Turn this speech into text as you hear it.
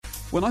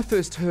When I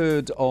first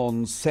heard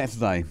on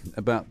Saturday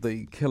about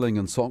the killing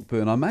in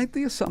Sockburn, I made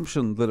the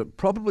assumption that it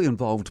probably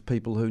involved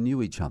people who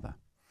knew each other.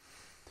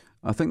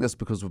 I think that's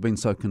because we've been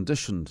so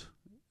conditioned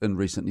in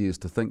recent years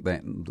to think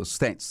that, and the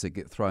stats that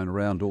get thrown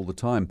around all the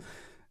time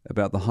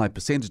about the high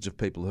percentage of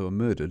people who are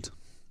murdered,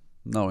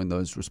 knowing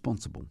those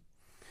responsible.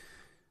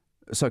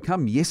 So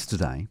come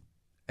yesterday,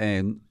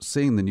 and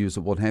seeing the news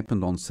of what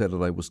happened on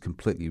Saturday was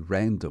completely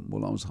random.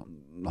 Well, I was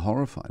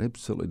horrified,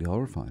 absolutely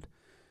horrified.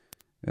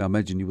 I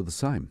imagine you were the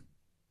same.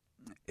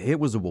 Here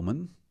was a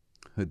woman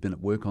who'd been at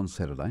work on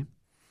Saturday,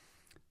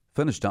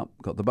 finished up,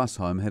 got the bus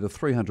home, had a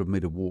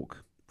 300-metre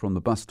walk from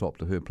the bus stop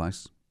to her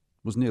place,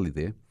 was nearly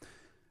there.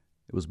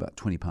 It was about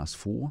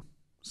 4:20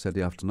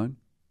 Saturday afternoon,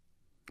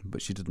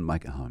 but she didn't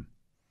make it home.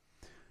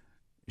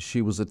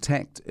 She was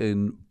attacked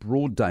in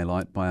broad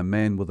daylight by a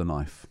man with a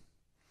knife.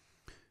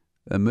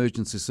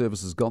 Emergency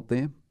services got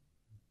there,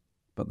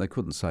 but they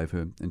couldn't save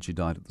her, and she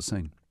died at the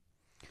scene.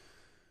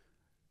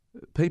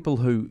 People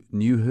who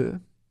knew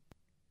her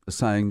are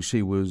saying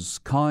she was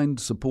kind,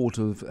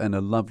 supportive, and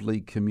a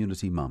lovely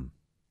community mum.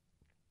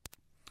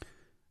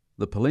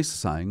 The police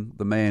are saying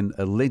the man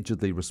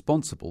allegedly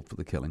responsible for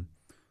the killing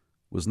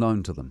was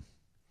known to them.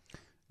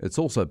 It's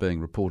also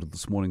being reported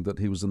this morning that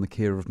he was in the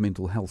care of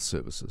mental health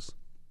services.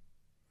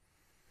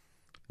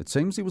 It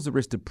seems he was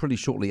arrested pretty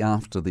shortly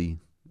after the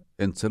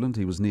incident.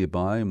 He was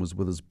nearby and was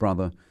with his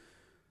brother,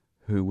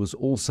 who was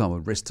also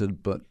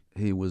arrested, but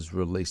he was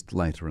released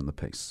later in the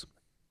piece.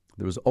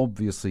 There is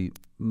obviously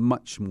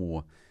much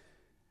more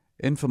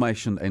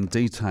information and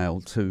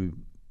detail to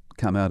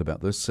come out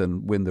about this,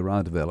 and when there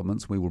are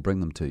developments, we will bring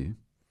them to you.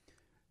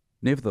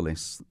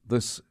 Nevertheless,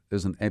 this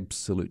is an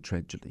absolute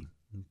tragedy.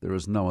 There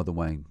is no other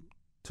way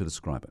to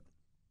describe it.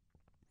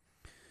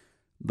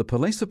 The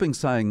police have been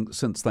saying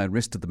since they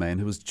arrested the man,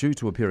 who was due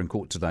to appear in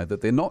court today,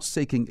 that they're not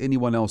seeking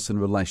anyone else in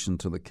relation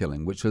to the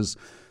killing, which is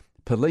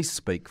police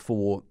speak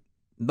for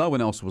no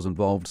one else was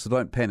involved, so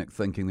don't panic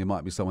thinking there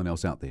might be someone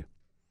else out there.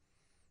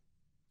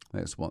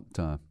 That's what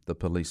the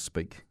police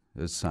speak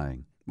is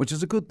saying, which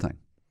is a good thing.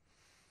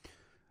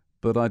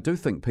 But I do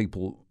think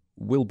people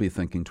will be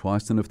thinking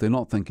twice, and if they're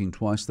not thinking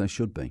twice, they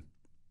should be.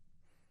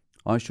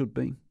 I should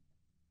be.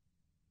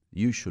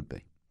 You should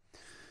be.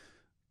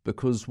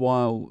 Because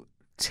while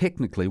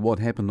technically what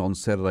happened on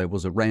Saturday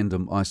was a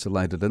random,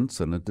 isolated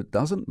incident, it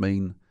doesn't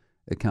mean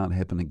it can't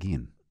happen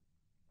again.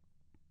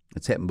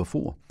 It's happened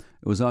before.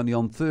 It was only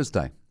on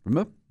Thursday.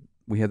 Remember?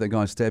 We had that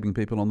guy stabbing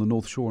people on the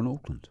North Shore in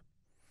Auckland.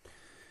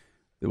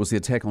 There was the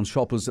attack on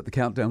shoppers at the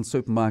Countdown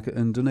supermarket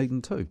in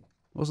Dunedin too,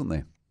 wasn't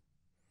there?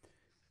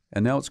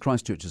 And now it's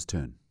Christchurch's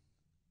turn.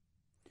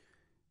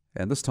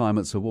 And this time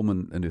it's a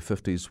woman in her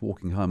 50s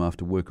walking home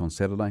after work on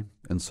Saturday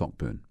in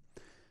Sockburn.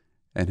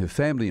 And her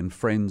family and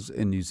friends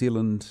in New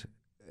Zealand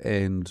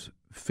and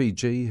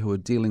Fiji who are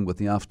dealing with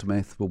the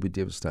aftermath will be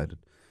devastated.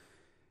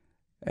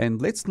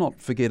 And let's not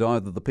forget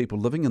either the people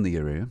living in the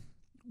area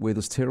where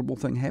this terrible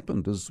thing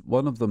happened. As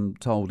one of them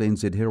told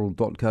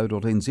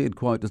nzherald.co.nz,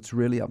 quote, "It's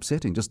really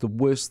upsetting, just the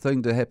worst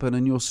thing to happen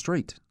in your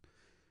street,"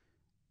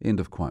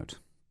 end of quote.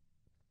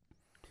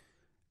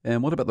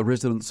 And what about the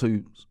residents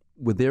who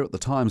were there at the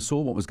time, saw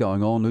what was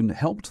going on and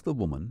helped the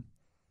woman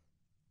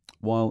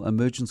while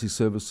emergency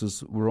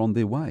services were on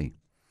their way?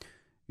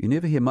 You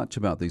never hear much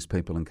about these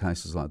people in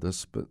cases like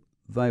this, but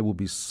they will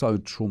be so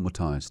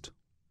traumatised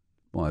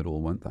by it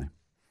all, won't they?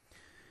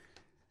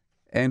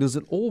 And as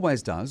it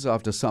always does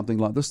after something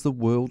like this, the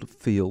world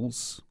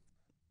feels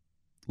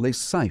less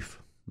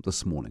safe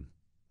this morning.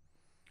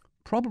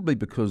 Probably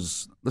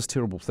because this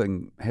terrible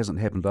thing hasn't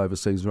happened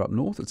overseas or up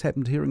north, it's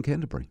happened here in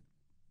Canterbury.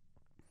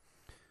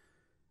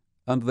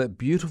 Under that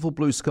beautiful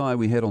blue sky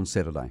we had on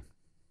Saturday,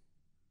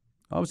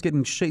 I was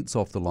getting sheets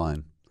off the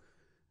line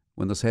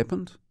when this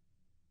happened.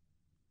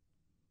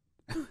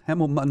 How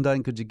more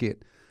mundane could you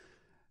get?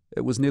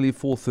 It was nearly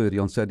 4:30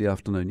 on Saturday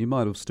afternoon. You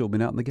might have still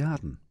been out in the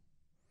garden.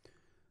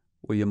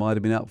 Or you might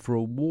have been out for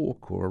a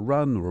walk or a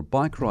run or a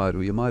bike ride,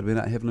 or you might have been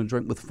out having a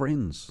drink with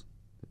friends,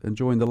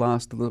 enjoying the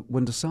last of the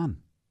winter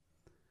sun.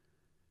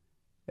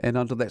 And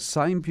under that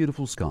same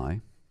beautiful sky,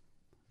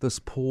 this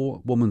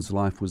poor woman's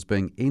life was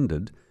being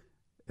ended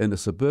in a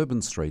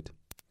suburban street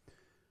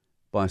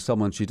by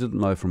someone she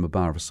didn't know from a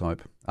bar of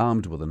soap,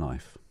 armed with a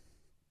knife.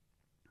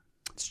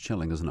 It's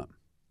chilling, isn't it?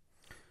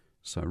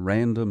 So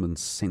random and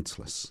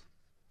senseless.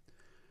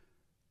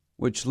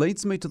 Which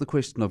leads me to the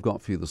question I've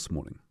got for you this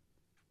morning.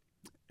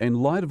 In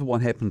light of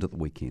what happened at the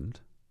weekend,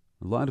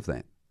 in light of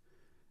that,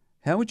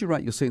 how would you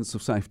rate your sense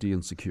of safety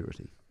and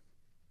security?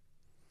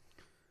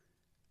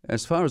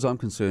 As far as I'm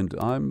concerned,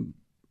 I'm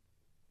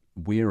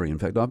wary. In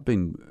fact, I've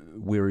been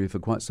wary for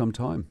quite some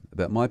time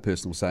about my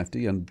personal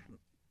safety and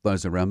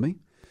those around me.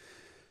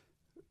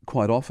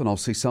 Quite often I'll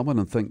see someone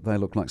and think they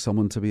look like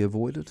someone to be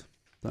avoided.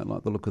 Don't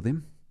like the look of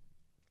them.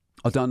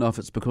 I don't know if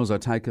it's because I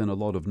take in a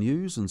lot of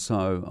news and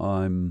so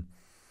I'm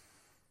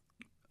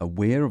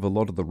aware of a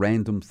lot of the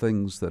random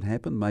things that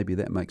happen. Maybe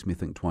that makes me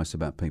think twice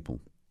about people.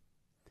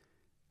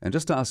 And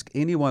just ask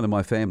anyone in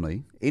my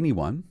family,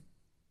 anyone,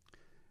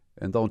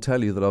 and they'll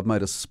tell you that I've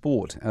made a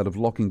sport out of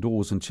locking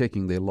doors and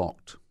checking they're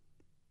locked.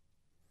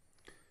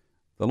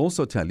 They'll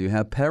also tell you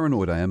how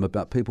paranoid I am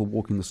about people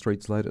walking the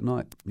streets late at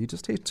night. You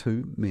just hear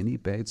too many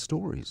bad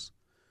stories.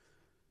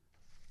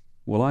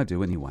 Well, I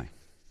do anyway.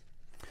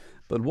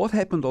 But what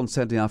happened on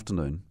Saturday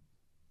afternoon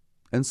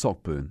in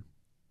Sockburn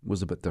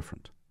was a bit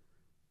different.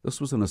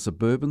 This was in a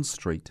suburban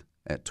street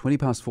at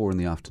 4:20 in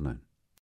the afternoon.